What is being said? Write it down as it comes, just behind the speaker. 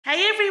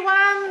Hey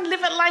everyone,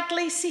 Live It Like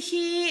Lisa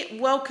here.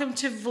 Welcome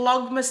to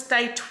Vlogmas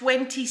Day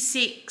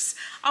 26.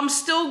 I'm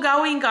still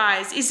going,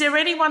 guys. Is there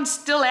anyone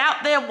still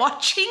out there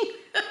watching?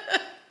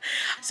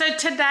 So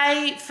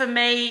today for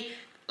me,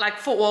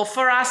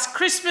 for us,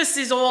 Christmas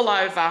is all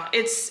over.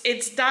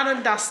 It's done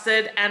and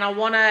dusted, and I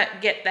want to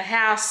get the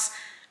house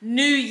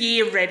New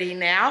Year ready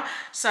now.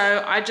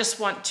 So I just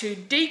want to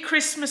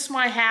de-Christmas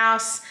my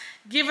house,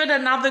 give it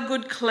another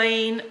good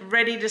clean,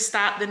 ready to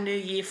start the new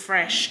year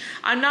fresh.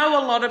 I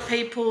know a lot of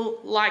people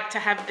like to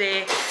have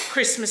their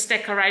Christmas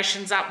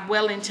decorations up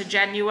well into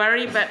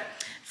January, but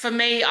for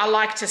me, I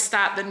like to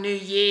start the new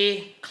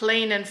year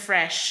clean and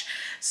fresh.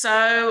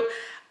 So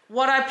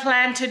what I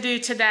plan to do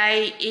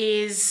today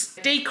is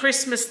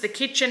de-Christmas the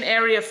kitchen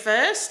area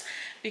first,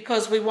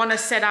 because we want to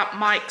set up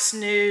Mike's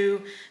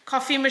new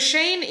coffee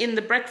machine in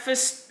the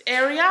breakfast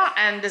area,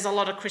 and there's a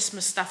lot of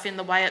Christmas stuff in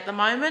the way at the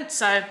moment.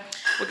 So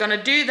we're going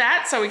to do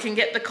that so we can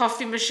get the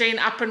coffee machine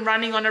up and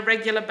running on a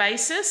regular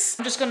basis.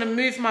 I'm just going to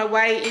move my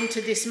way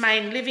into this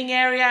main living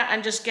area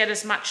and just get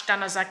as much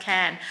done as I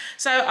can.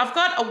 So I've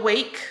got a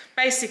week,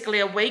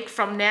 basically a week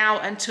from now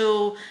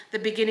until the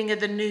beginning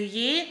of the new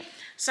year.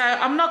 So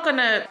I'm not going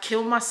to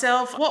kill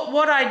myself.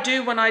 What I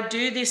do when I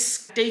do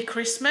this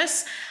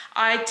de-Christmas,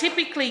 I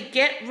typically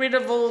get rid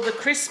of all the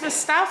Christmas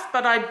stuff,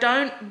 but I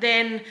don't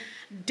then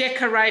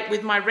decorate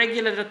with my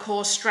regular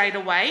decor straight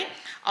away.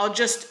 I'll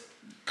just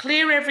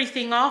clear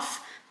everything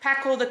off,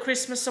 pack all the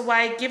Christmas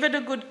away, give it a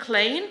good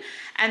clean,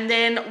 and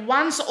then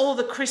once all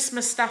the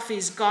Christmas stuff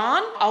is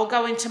gone, I'll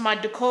go into my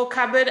decor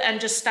cupboard and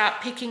just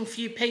start picking a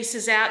few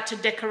pieces out to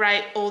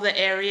decorate all the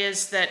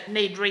areas that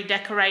need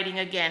redecorating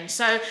again.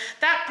 So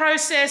that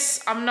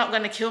process, I'm not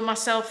going to kill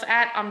myself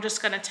at. I'm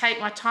just going to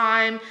take my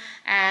time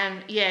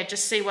and yeah,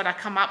 just see what I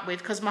come up with,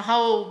 because my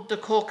whole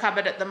decor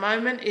cupboard at the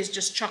moment is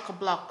just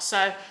chock-a-block.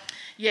 So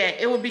yeah,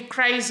 it would be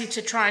crazy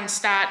to try and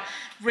start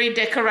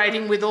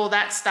redecorating with all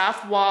that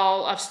stuff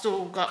while I've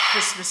still got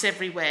Christmas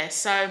everywhere.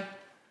 So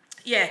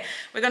yeah,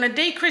 we're going to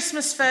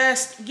de-Christmas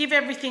first, give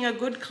everything a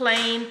good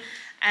clean,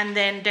 and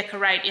then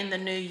decorate in the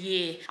new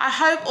year. I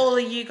hope all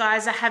of you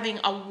guys are having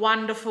a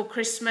wonderful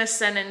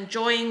Christmas and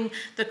enjoying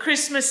the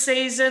Christmas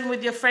season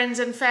with your friends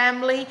and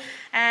family.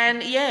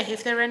 And yeah,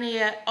 if there are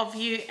any of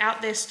you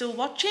out there still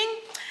watching,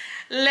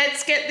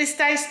 let's get this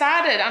day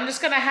started. I'm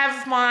just going to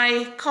have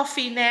my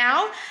coffee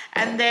now,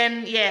 and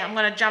then yeah, I'm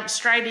going to jump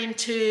straight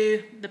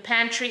into the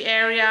pantry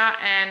area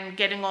and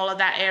getting all of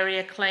that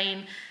area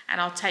clean,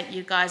 and I'll take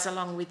you guys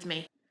along with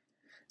me.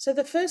 So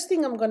the first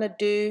thing I'm going to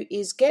do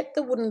is get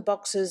the wooden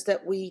boxes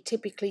that we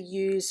typically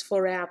use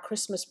for our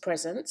Christmas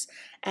presents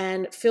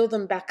and fill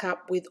them back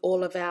up with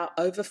all of our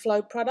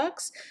overflow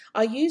products.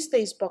 I use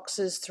these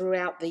boxes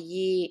throughout the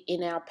year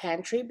in our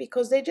pantry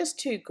because they're just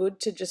too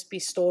good to just be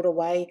stored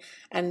away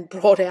and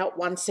brought out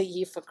once a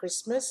year for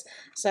Christmas.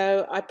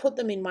 So I put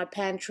them in my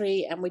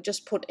pantry, and we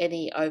just put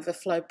any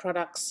overflow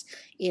products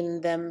in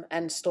them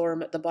and store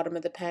them at the bottom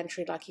of the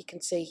pantry like you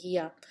can see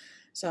here.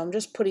 So I'm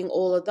just putting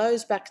all of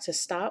those back to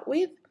start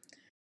with.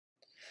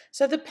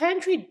 So the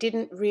pantry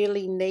didn't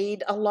really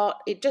need a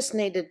lot. It just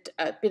needed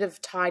a bit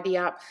of tidy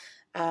up.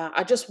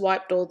 I just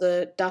wiped all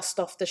the dust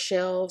off the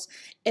shelves,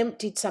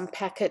 emptied some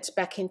packets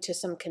back into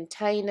some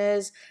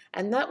containers,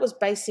 and that was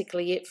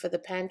basically it for the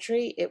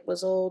pantry. It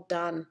was all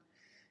done.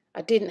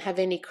 I didn't have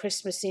any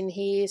Christmas in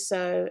here,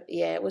 so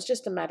yeah, it was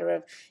just a matter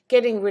of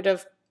getting rid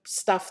of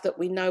stuff that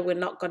we know we're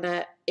not going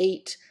to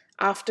eat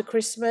after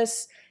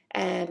Christmas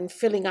and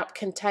filling up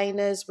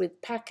containers with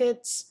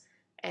packets.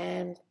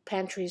 And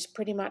pantry is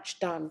pretty much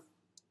done.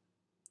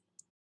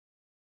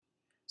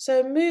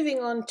 So moving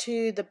on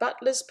to the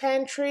butler's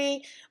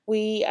pantry,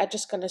 we are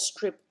just going to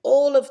strip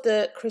all of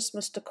the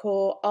Christmas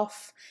decor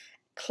off,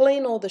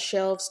 clean all the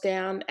shelves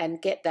down, and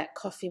get that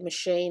coffee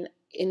machine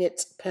in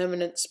its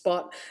permanent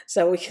spot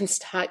so we can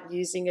start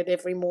using it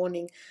every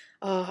morning.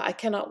 Oh, I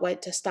cannot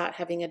wait to start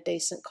having a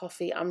decent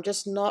coffee. I'm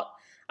just not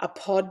a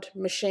pod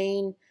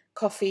machine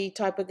coffee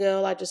type of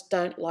girl. I just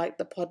don't like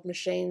the pod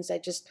machines. They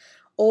just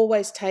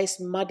always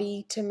taste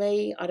muddy to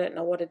me. I don't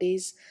know what it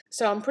is.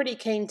 So I'm pretty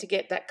keen to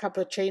get that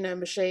cappuccino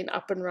machine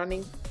up and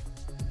running.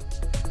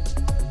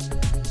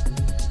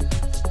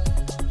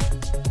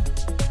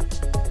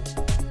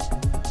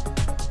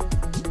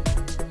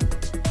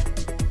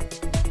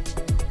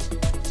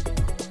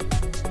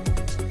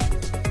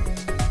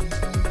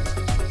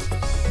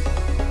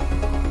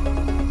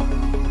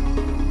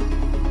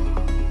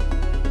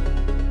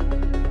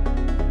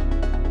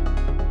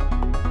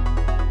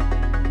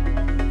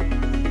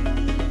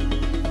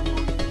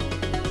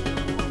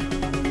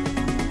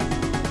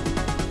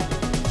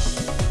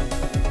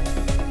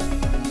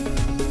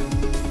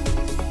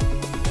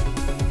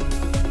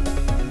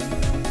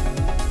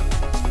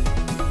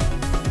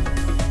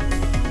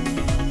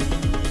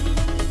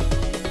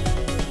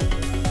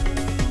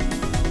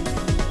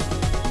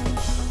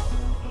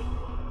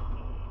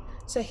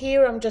 So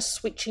here I'm just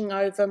switching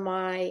over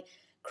my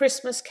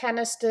Christmas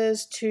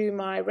canisters to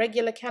my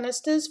regular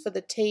canisters for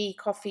the tea,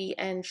 coffee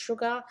and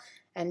sugar,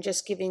 and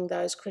just giving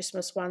those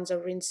Christmas ones a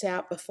rinse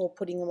out before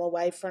putting them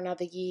away for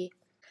another year.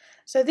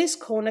 So this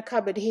corner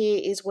cupboard here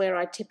is where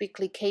I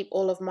typically keep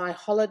all of my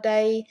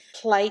holiday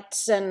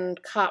plates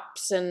and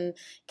cups and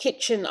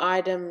kitchen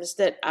items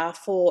that are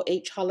for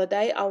each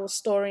holiday. I will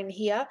store in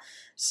here.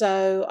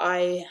 So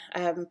I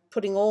am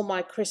putting all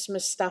my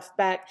Christmas stuff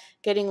back,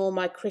 getting all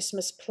my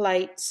Christmas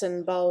plates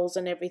and bowls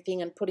and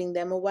everything and putting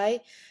them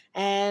away.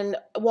 And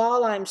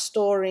while I'm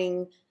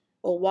storing,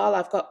 or while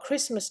I've got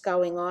Christmas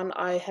going on,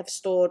 I have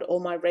stored all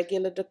my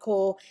regular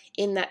decor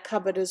in that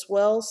cupboard as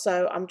well.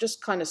 So I'm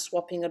just kind of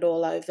swapping it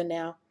all over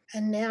now.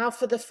 And now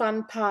for the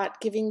fun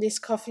part, giving this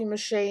coffee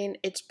machine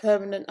its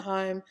permanent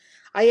home.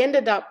 I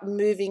ended up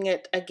moving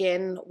it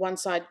again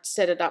once I'd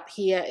set it up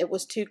here. It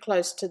was too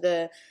close to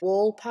the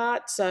wall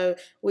part, so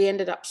we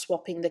ended up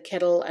swapping the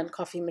kettle and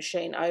coffee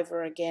machine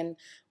over again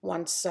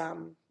once I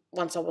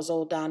was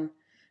all done.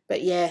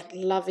 But yeah,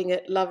 loving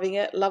it, loving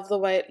it. Love the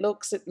way it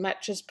looks. It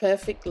matches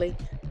perfectly.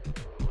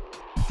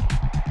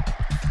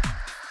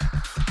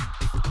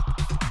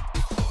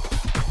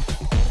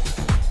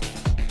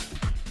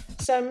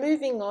 So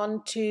moving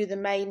on to the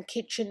main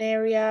kitchen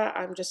area,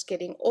 I'm just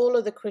getting all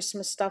of the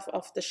Christmas stuff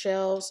off the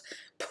shelves,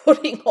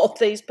 putting all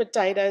these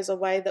potatoes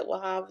away that were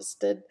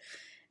harvested,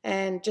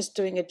 and just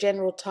doing a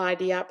general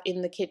tidy up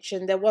in the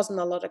kitchen. There wasn't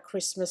a lot of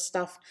Christmas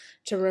stuff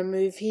to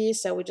remove here,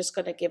 so we're just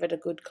going to give it a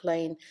good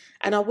clean.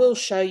 And I will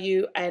show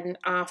you an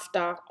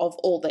after of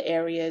all the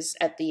areas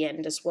at the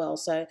end as well,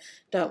 so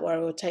don't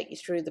worry, we'll take you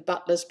through the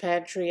butler's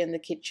pantry and the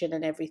kitchen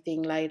and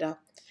everything later.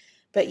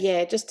 But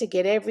yeah, just to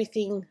get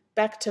everything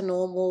back to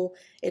normal.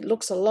 It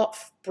looks a lot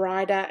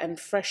brighter and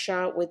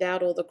fresher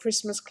without all the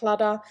Christmas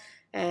clutter.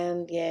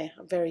 And yeah,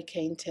 I'm very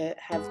keen to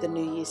have the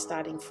new year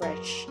starting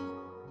fresh.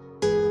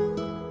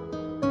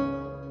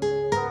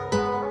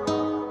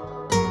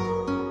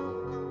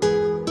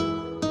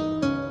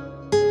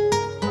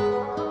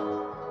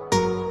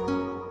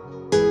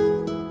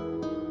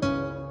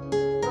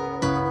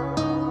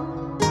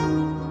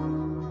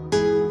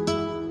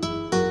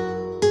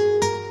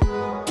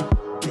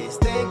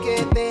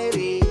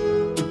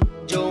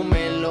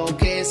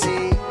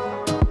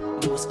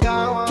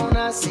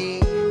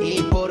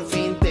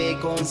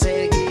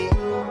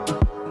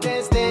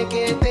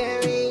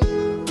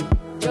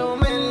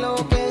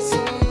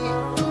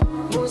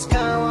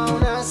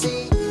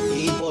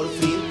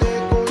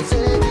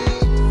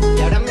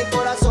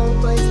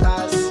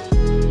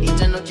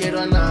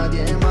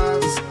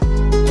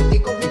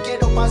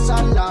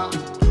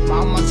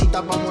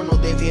 Mamacita,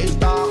 vámonos de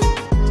fiesta.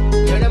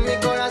 Y ahora en mi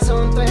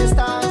corazón tú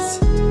estás.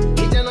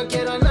 Y ya no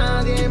quiero a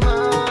nadie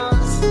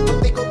más.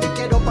 Contigo que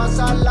quiero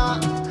pasarla.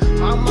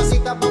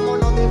 Mamacita,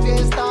 vámonos de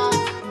fiesta.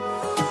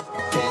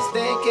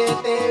 Desde que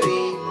te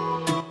vi,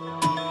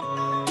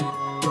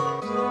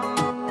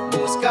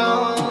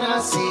 buscaba una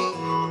así.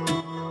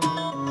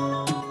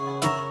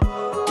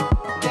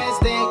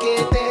 Desde que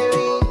te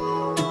vi,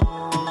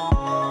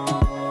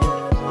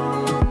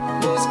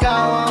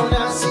 buscaba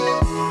una así.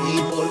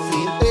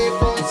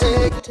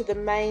 To the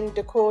main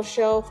decor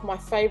shelf, my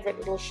favorite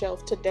little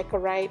shelf to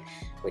decorate.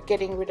 We're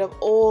getting rid of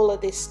all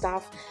of this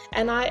stuff,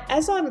 and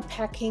as I'm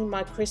packing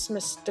my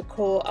Christmas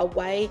decor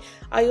away,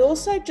 I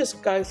also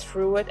just go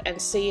through it and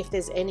see if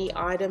there's any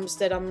items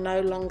that I'm no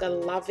longer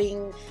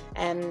loving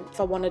and if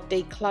I want to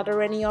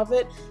declutter any of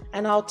it.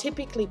 And I'll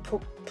typically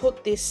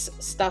put this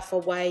stuff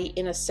away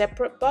in a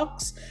separate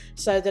box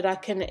so that I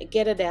can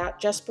get it out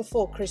just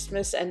before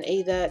Christmas and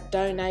either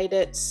donate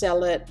it,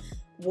 sell it,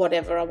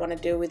 whatever I want to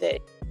do with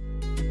it.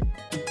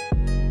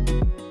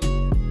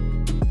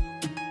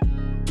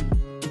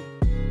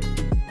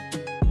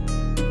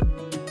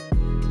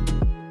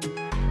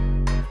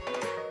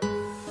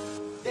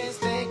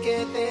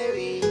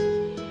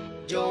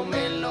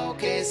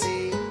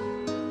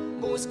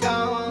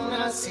 Buscaba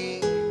una así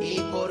y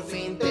por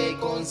fin te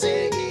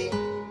conseguí.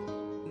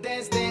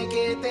 Desde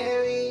que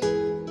te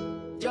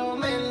vi, yo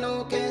me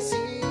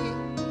enloquecí.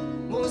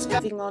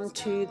 Moving on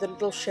to the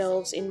little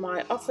shelves in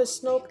my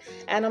office nook,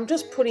 and I'm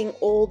just putting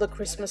all the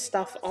Christmas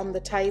stuff on the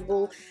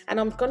table, and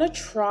I'm going to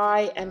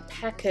try and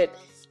pack it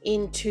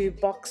into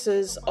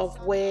boxes of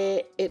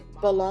where it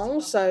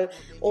belongs. So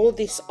all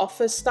this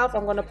office stuff,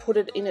 I'm going to put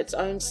it in its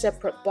own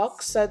separate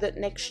box so that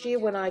next year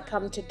when I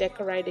come to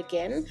decorate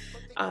again,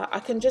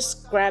 I can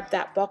just grab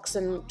that box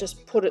and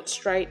just put it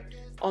straight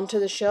onto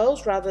the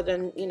shelves rather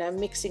than, you know,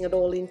 mixing it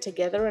all in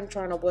together and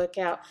trying to work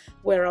out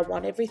where I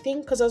want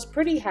everything, because I was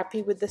pretty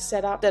happy with the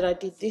setup that I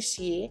did this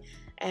year,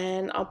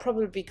 and I'm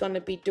probably going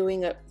to be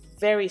doing it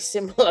very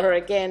similar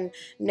again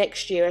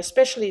next year,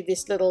 especially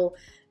this little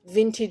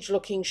vintage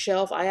looking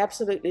shelf. I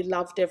absolutely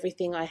loved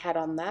everything I had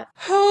on that.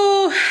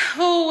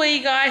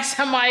 We guys,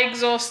 am I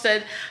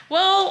exhausted?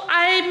 Well,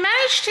 I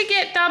managed to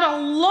get done a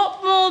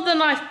lot more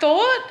than I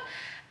thought,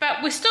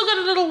 but we've still got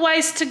a little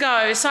ways to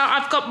go. So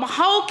I've got my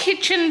whole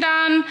kitchen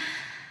done.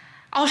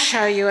 I'll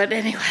show you it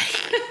anyway.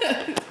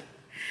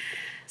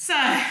 So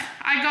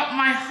I got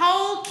my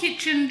whole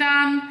kitchen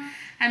done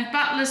and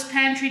butler's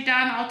pantry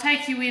done. I'll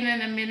take you in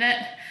a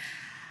minute.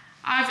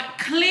 I've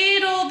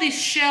cleared all this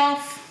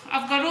shelf.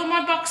 I've got all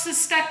my boxes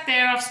stacked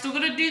there. I've still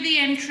got to do the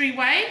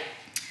entryway.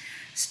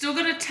 Still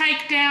got to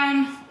take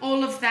down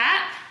all of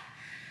that.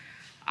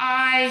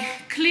 I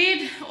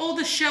cleared all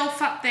the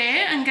shelf up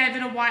there and gave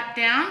it a wipe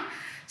down.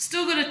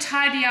 Still got to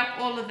tidy up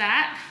all of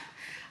that.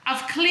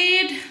 I've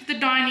cleared the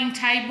dining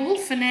table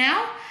for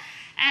now,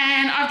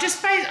 and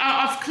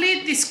I've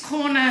cleared this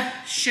corner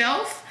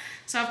shelf.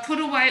 So I've put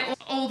away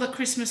all the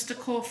Christmas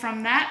decor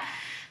from that.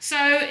 So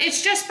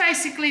it's just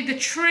basically the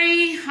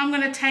tree I'm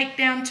going to take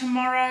down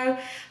tomorrow,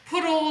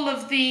 put all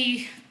of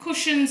the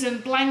cushions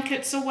and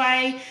blankets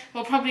away.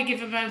 We'll probably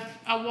give them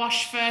a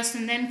wash first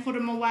and then put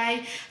them away.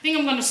 I think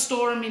I'm going to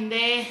store them in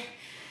there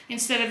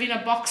instead of in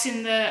a box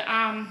in the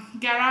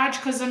garage,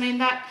 because I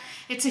mean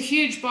it's a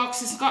huge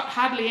box. It's got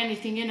hardly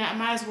anything in it. I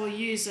might as well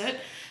use it.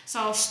 So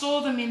I'll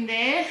store them in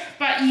there.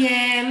 But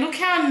yeah, look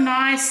how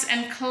nice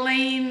and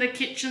clean the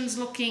kitchen's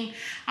looking.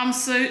 I'm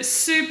so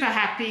super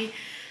happy.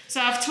 So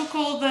I've took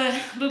all the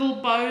little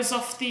bows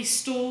off these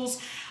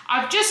stools.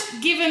 I've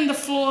just given the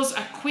floors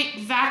a quick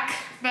vac,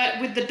 but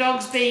with the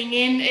dogs being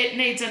in, it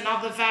needs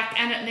another vac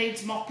and it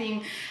needs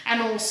mopping and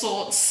all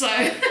sorts. So,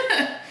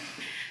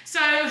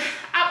 so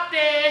up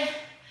there,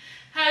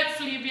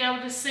 hopefully you'll be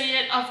able to see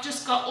it. I've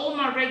just got all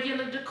my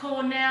regular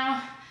decor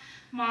now.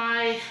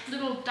 My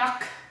little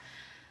duck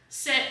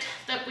set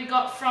that we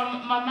got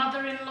from my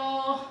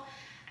mother-in-law,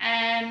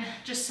 and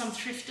just some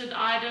thrifted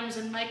items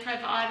and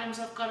makeover items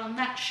I've got on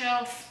that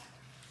shelf.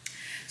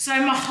 So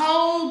my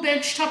whole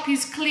bench top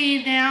is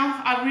clear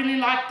now. I really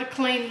like the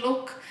clean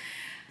look.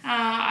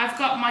 I've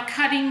got my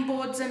cutting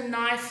boards and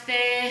knife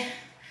there.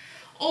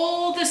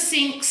 All the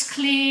sinks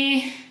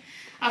clear.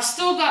 I've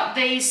still got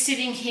these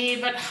sitting here,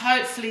 but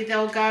hopefully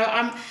they'll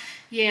go.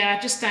 Yeah,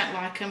 I just don't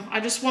like them.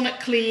 I just want it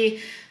clear.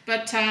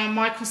 But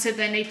Michael said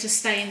they need to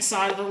stay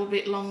inside a little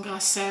bit longer.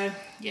 So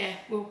yeah,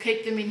 we'll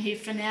keep them in here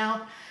for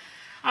now.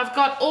 I've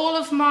got all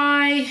of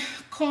my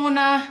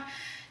corner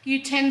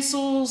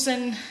utensils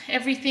and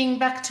everything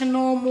back to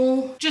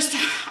normal.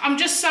 I'm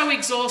just so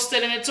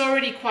exhausted, and it's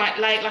already quite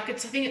late. Like I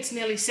think it's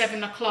nearly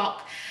 7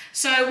 o'clock.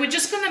 So we're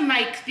just gonna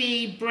make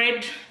the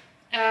bread,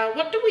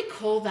 what do we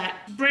call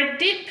that? Bread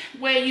dip,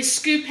 where you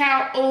scoop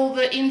out all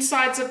the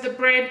insides of the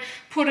bread,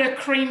 put a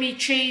creamy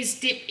cheese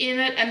dip in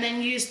it, and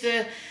then use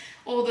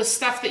all the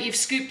stuff that you've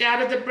scooped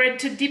out of the bread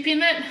to dip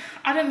in it.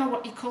 I don't know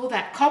what you call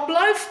that. Cob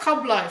loaf?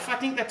 Cob loaf, I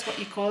think that's what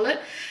you call it.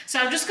 So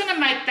I'm just gonna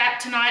make that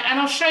tonight, and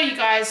I'll show you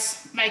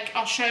guys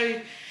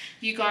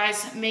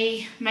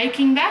me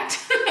making that.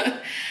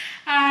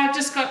 I've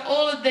just got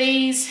all of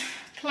these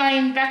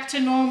playing back to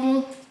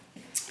normal.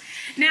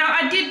 Now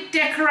I did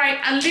decorate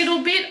a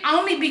little bit,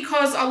 only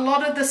because a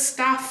lot of the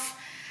stuff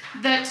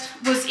that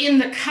was in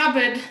the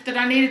cupboard that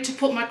I needed to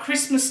put my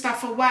Christmas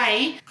stuff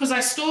away, because I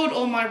stored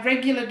all my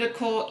regular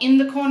decor in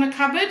the corner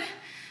cupboard.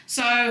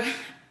 So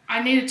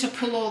I needed to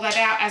pull all that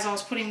out as I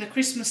was putting the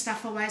Christmas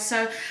stuff away.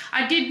 So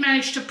I did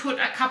manage to put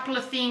a couple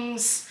of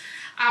things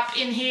up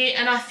in here,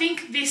 and I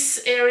think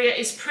this area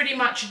is pretty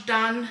much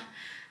done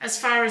as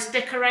far as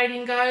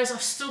decorating goes.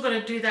 I've still got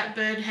to do that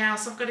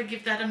birdhouse. I've got to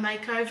give that a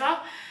makeover.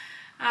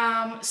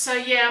 So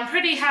yeah, I'm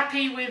pretty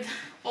happy with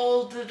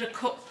all the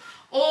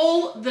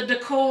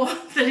decor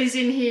that is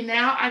in here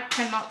now. I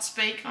cannot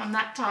speak, I'm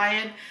that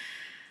tired.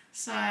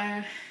 So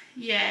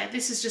yeah,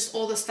 this is just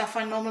all the stuff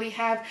I normally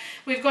have.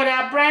 We've got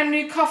our brand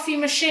new coffee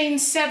machine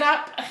set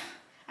up,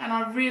 and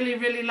I really,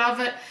 really love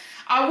it.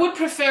 I would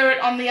prefer it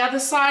on the other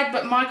side,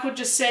 but Michael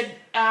just said,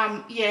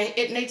 yeah,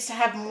 it needs to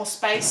have more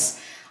space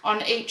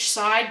on each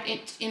side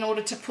in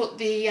order to put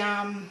the,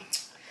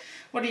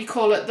 what do you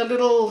call it, the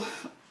little,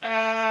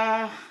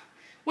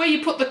 where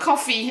you put the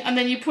coffee and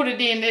then you put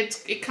it in,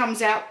 it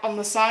comes out on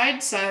the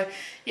side. So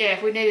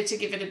yeah, we needed to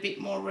give it a bit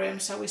more room,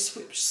 so we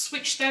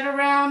switched that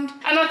around.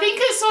 And I think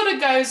it sort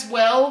of goes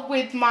well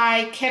with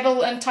my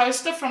kettle and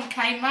toaster from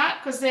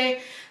Kmart, because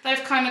they've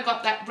kind of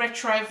got that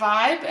retro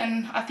vibe,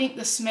 and I think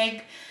the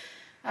Smeg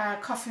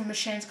coffee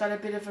machine's got a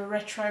bit of a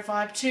retro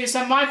vibe too.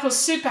 So Michael's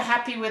super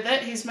happy with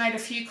it. He's made a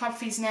few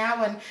coffees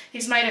now, and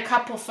he's made a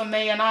couple for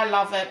me, and I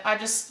love it.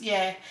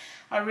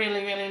 I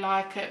really, really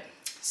like it.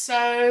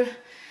 So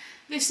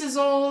this is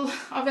all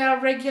of our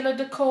regular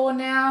decor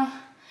now.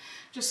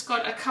 Just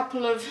got a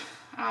couple of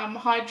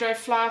hydro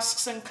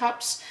flasks and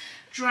cups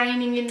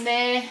draining in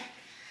there.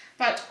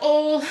 But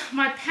all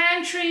my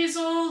pantry is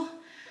all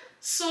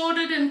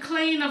sorted and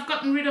clean. I've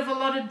gotten rid of a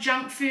lot of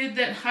junk food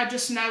that I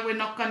just know we're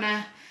not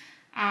gonna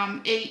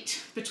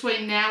eat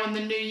between now and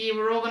the new year.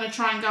 We're all going to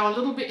try and go a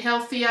little bit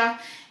healthier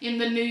in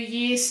the new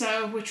year,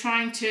 so we're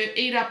trying to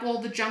eat up all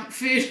the junk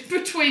food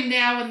between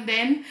now and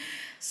then.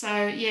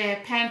 So yeah,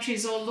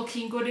 pantry's all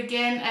looking good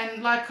again,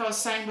 and like I was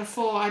saying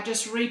before, I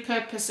just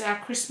repurpose our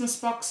Christmas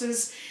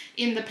boxes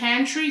in the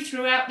pantry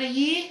throughout the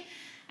year,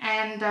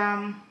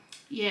 and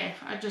yeah,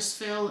 I just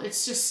feel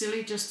it's just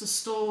silly just to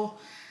store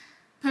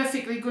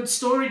perfectly good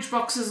storage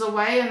boxes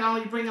away and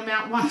only bring them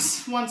out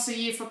once a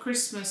year for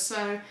Christmas.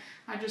 So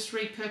I just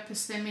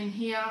repurpose them in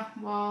here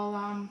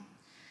while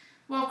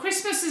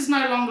Christmas is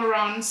no longer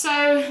on.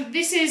 So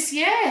this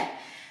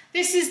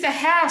is the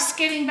house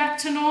getting back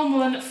to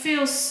normal, and it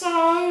feels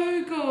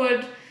so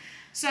good.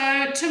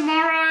 So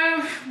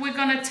tomorrow we're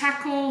going to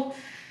tackle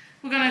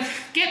we're gonna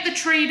get the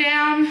tree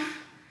down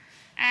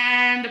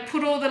and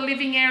put all the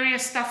living area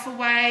stuff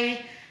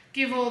away,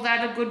 give all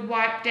that a good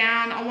wipe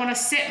down. I want to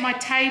set my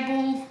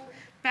table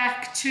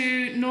back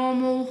to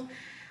normal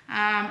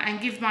and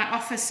give my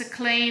office a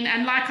clean.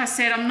 And like I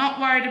said, I'm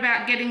not worried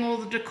about getting all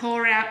the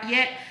decor out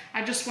yet.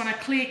 I just want to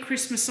clear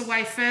Christmas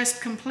away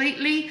first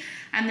completely,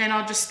 and then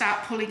I'll just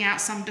start pulling out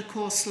some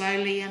decor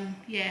slowly, and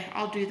yeah,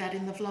 I'll do that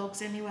in the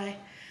vlogs anyway.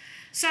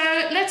 So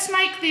let's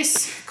make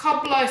this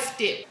cob loaf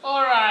dip.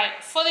 All right,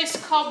 for this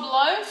cob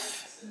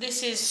loaf,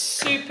 this is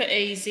super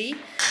easy.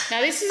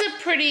 Now this is a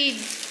pretty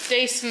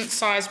decent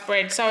sized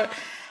bread. So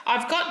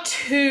I've got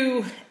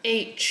 2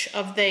 each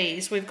of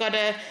these. We've got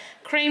a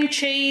cream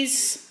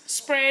cheese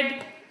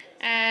spread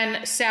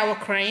and sour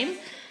cream.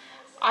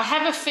 I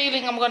have a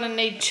feeling I'm gonna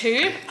need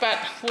 2, but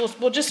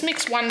we'll just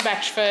mix 1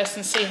 batch first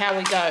and see how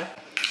we go.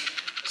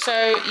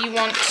 So you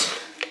want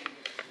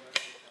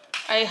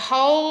a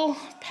whole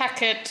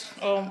packet,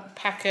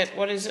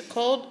 what is it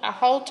called? A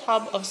whole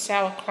tub of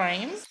sour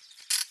cream.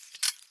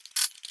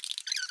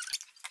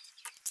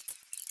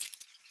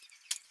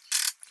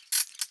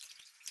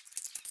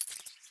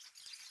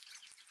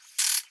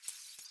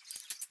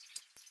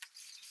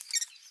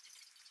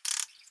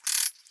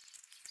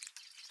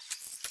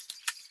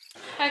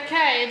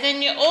 Okay,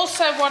 then you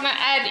also want to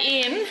add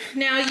in,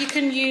 now you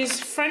can use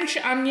French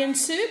onion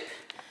soup,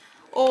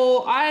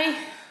 or I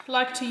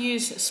like to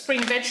use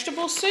spring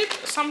vegetable soup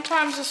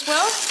sometimes as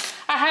well.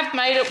 I have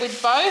made it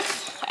with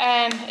both,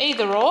 and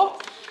either or,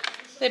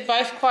 they're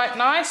both quite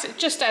nice. It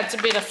just adds a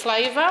bit of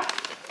flavour.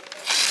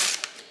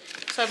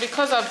 So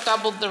because I've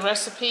doubled the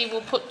recipe,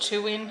 we'll put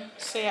 2 in,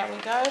 see how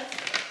we go.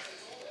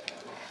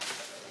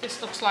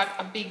 This looks like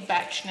a big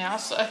batch now,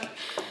 so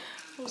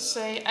we'll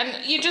see.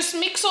 And you just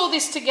mix all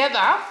this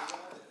together,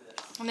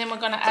 and then we're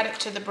going to add it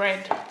to the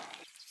bread.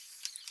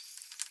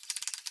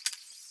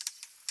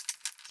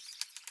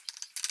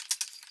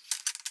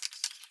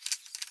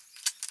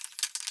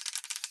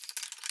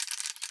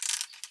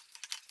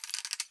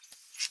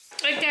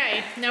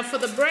 Okay, now for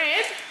the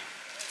bread,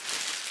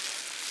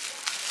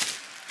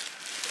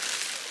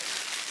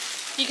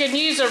 you can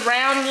use a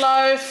round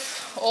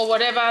loaf or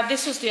whatever.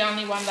 This was the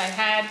only one they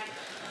had.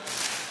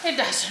 It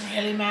doesn't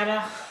really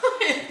matter.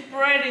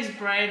 Bread is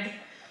bread.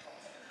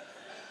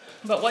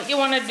 But what you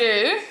want to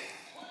do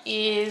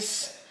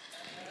is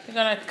you're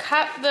going to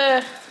cut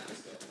the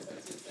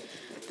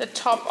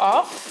top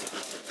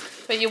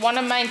off, but you want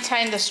to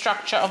maintain the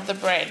structure of the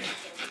bread.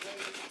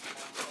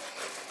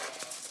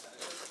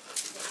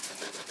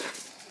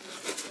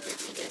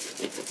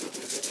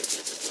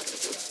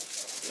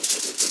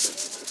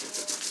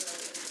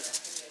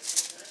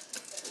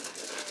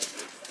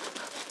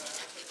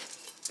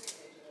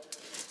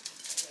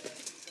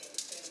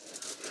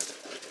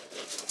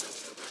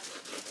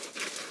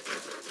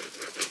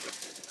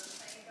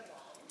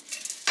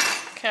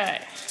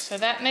 Okay, so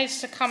that needs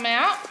to come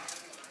out.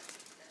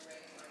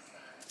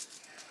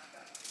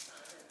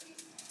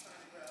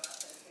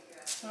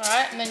 All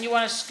right, and then you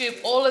want to scoop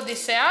all of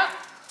this out.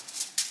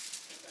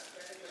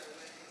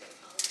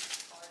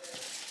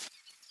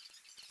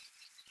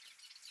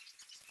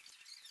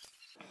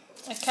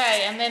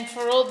 Okay, and then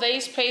for all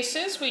these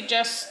pieces,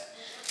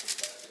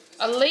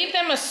 I'll leave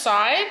them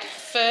aside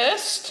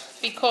first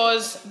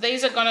because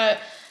these are going to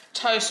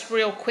toast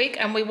real quick,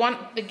 and we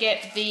want to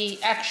get the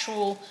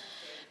actual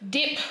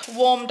dip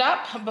warmed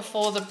up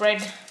before the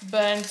bread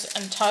burns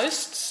and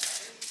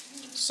toasts.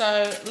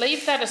 So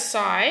leave that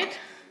aside.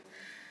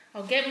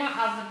 I'll get my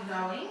oven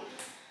going.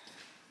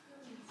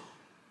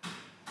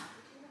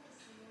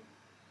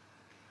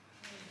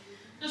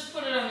 Just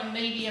put it on a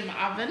medium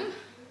oven,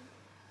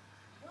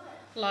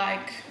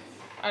 like,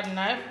 I don't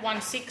know,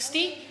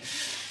 160.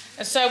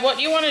 And so what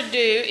you want to do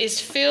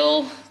is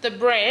fill the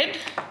bread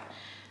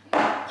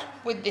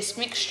with this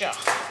mixture.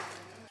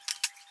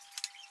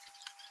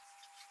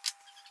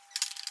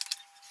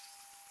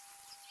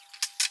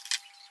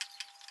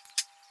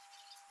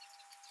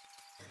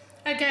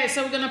 Okay,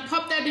 so we're going to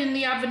pop that in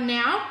the oven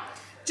now,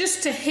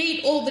 just to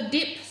heat all the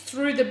dip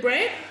through the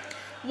bread.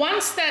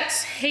 Once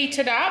that's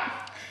heated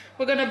up,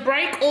 we're going to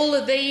break all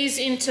of these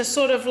into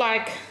sort of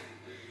like,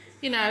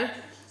 you know,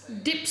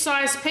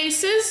 dip-sized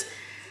pieces,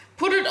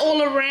 put it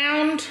all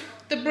around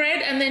the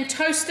bread and then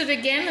toast it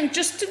again, and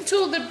just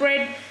until the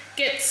bread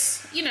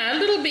gets, you know, a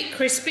little bit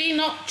crispy,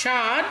 not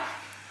charred.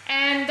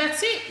 And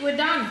that's it, we're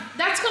done.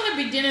 That's going to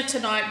be dinner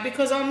tonight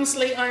because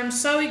honestly, I am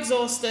so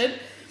exhausted.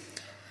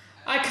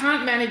 I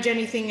can't manage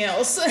anything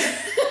else.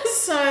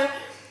 So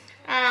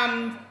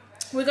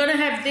we're going to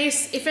have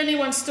this. If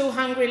anyone's still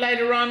hungry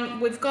later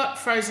on, we've got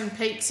frozen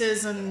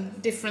pizzas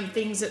and different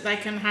things that they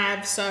can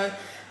have. So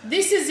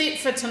this is it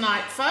for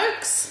tonight,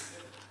 folks.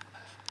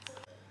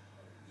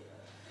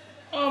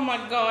 Oh my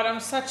God,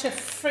 I'm such a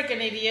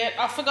friggin' idiot.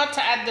 I forgot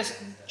to add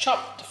this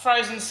chopped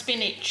frozen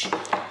spinach.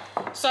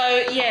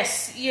 So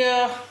yes,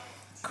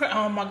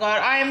 oh my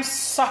God, I am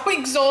so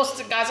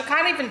exhausted, guys. I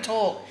can't even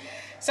talk.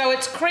 So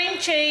it's cream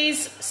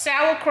cheese,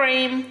 sour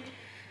cream,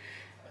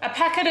 a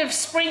packet of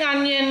spring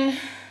onion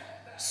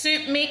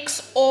soup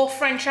mix or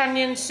French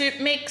onion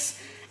soup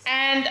mix,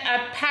 and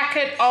a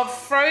packet of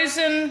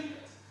frozen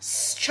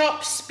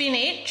chopped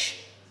spinach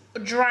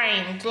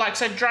drained. Like,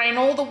 so drain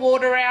all the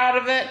water out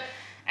of it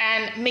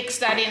and mix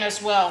that in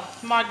as well.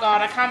 My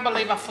God, I can't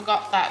believe I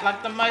forgot that.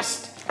 Like the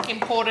most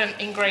important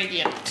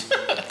ingredient.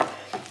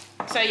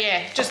 So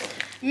yeah, just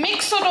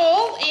mix it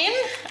all in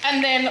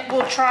and then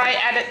we'll try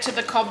add it to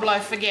the cob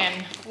loaf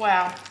again.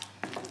 Wow.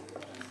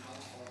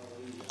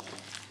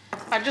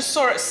 I just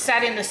saw it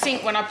sat in the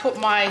sink when I put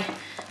my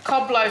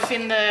cob loaf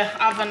in the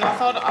oven. I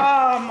thought,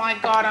 oh my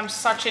God, I'm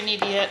such an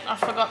idiot. I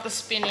forgot the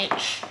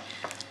spinach.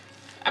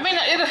 I mean,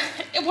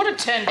 it would have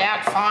turned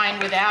out fine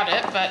without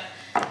it, but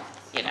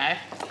you know,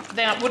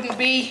 then it wouldn't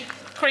be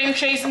cream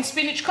cheese and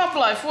spinach cob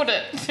loaf, would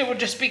it? It would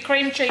just be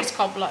cream cheese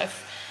cob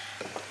loaf.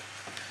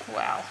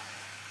 Wow.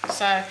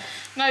 So,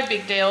 no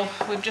big deal.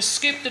 We've just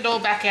scooped it all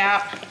back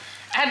out,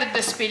 added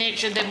the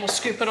spinach, and then we'll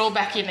scoop it all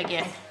back in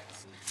again.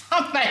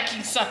 I'm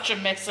making such a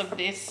mess of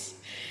this.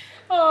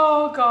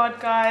 Oh God,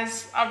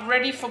 guys, I'm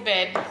ready for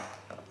bed.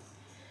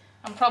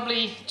 And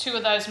probably 2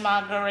 of those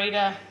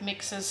margarita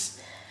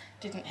mixes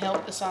didn't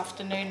help this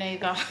afternoon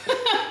either.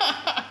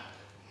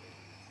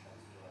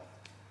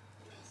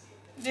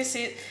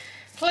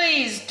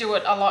 Please do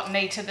it a lot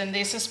neater than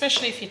this,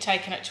 especially if you're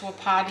taking it to a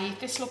party.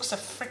 This looks a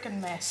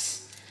frickin'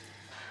 mess.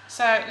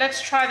 So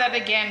let's try that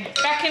again.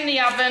 Back in the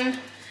oven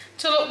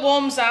till it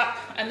warms up,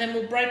 and then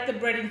we'll break the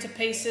bread into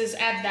pieces,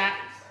 add that,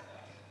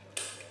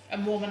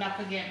 and warm it up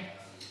again.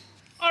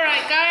 All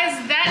right,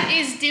 guys, that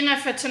is dinner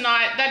for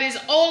tonight. That is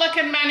all I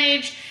can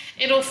manage.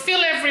 It'll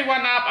fill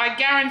everyone up. I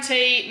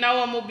guarantee no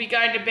one will be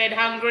going to bed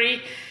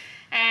hungry.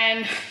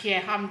 And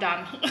yeah, I'm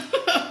done.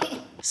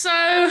 So,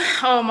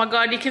 oh my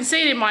God, you can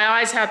see it in my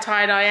eyes how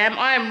tired I am.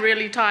 I am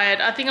really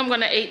tired. I think I'm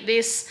gonna eat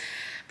this,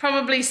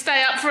 probably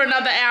stay up for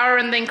another hour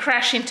and then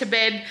crash into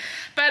bed.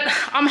 But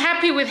I'm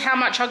happy with how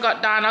much I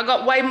got done. I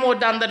got way more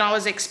done than I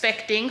was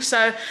expecting.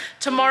 So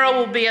tomorrow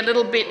will be a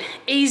little bit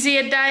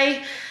easier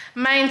day.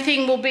 Main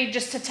thing will be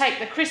just to take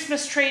the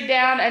Christmas tree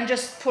down and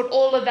just put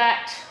all of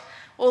that,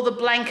 all the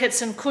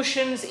blankets and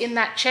cushions in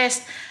that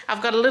chest.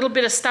 I've got a little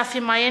bit of stuff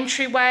in my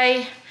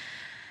entryway.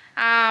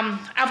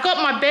 I've got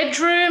my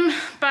bedroom,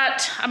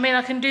 but I mean,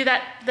 I can do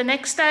that the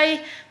next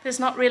day. There's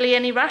not really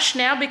any rush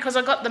now because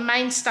I got the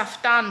main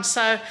stuff done.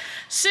 So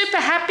super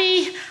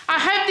happy. I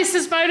hope this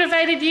has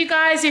motivated you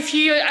guys if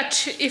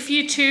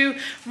you too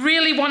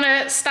really want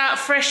to start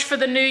fresh for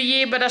the new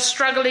year but are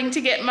struggling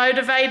to get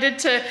motivated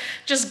to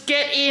just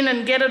get in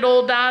and get it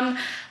all done.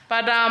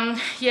 But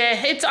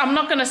yeah, I'm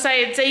not going to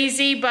say it's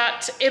easy,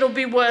 but it'll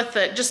be worth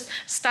it, just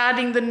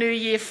starting the new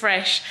year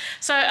fresh.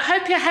 So I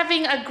hope you're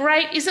having a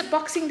great, is it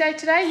Boxing Day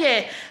today?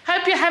 Yeah.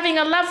 Hope you're having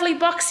a lovely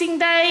Boxing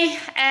Day,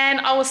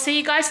 and I will see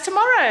you guys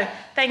tomorrow.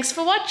 Thanks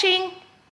for watching.